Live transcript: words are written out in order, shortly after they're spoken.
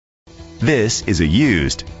This is a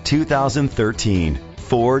used 2013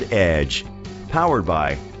 Ford Edge, powered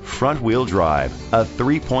by front-wheel drive, a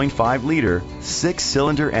 3.5-liter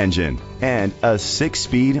six-cylinder engine, and a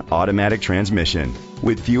 6-speed automatic transmission.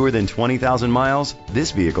 With fewer than 20,000 miles,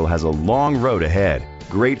 this vehicle has a long road ahead.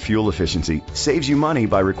 Great fuel efficiency saves you money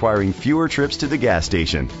by requiring fewer trips to the gas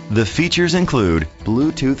station. The features include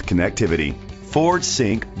Bluetooth connectivity, Ford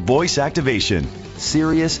Sync voice activation,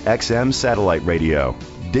 Sirius XM satellite radio,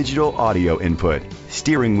 digital audio input,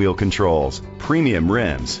 steering wheel controls, premium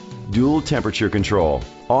rims, dual temperature control,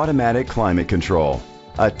 automatic climate control,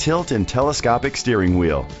 a tilt and telescopic steering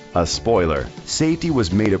wheel, a spoiler. Safety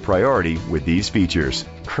was made a priority with these features: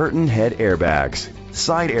 curtain head airbags,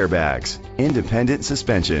 side airbags, independent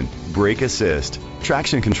suspension, brake assist,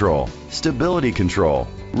 traction control, stability control.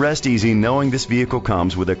 Rest easy knowing this vehicle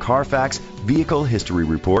comes with a Carfax Vehicle History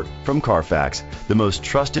Report from Carfax, the most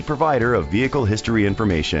trusted provider of vehicle history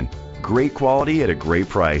information. Great quality at a great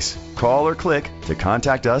price. Call or click to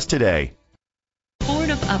contact us today. Ford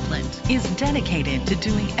of Upland is dedicated to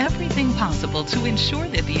doing everything possible to ensure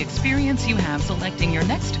that the experience you have selecting your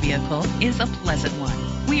next vehicle is a pleasant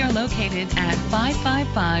one. We are located at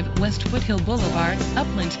 555 West Foothill Boulevard,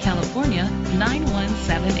 Upland, California,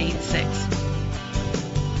 91786.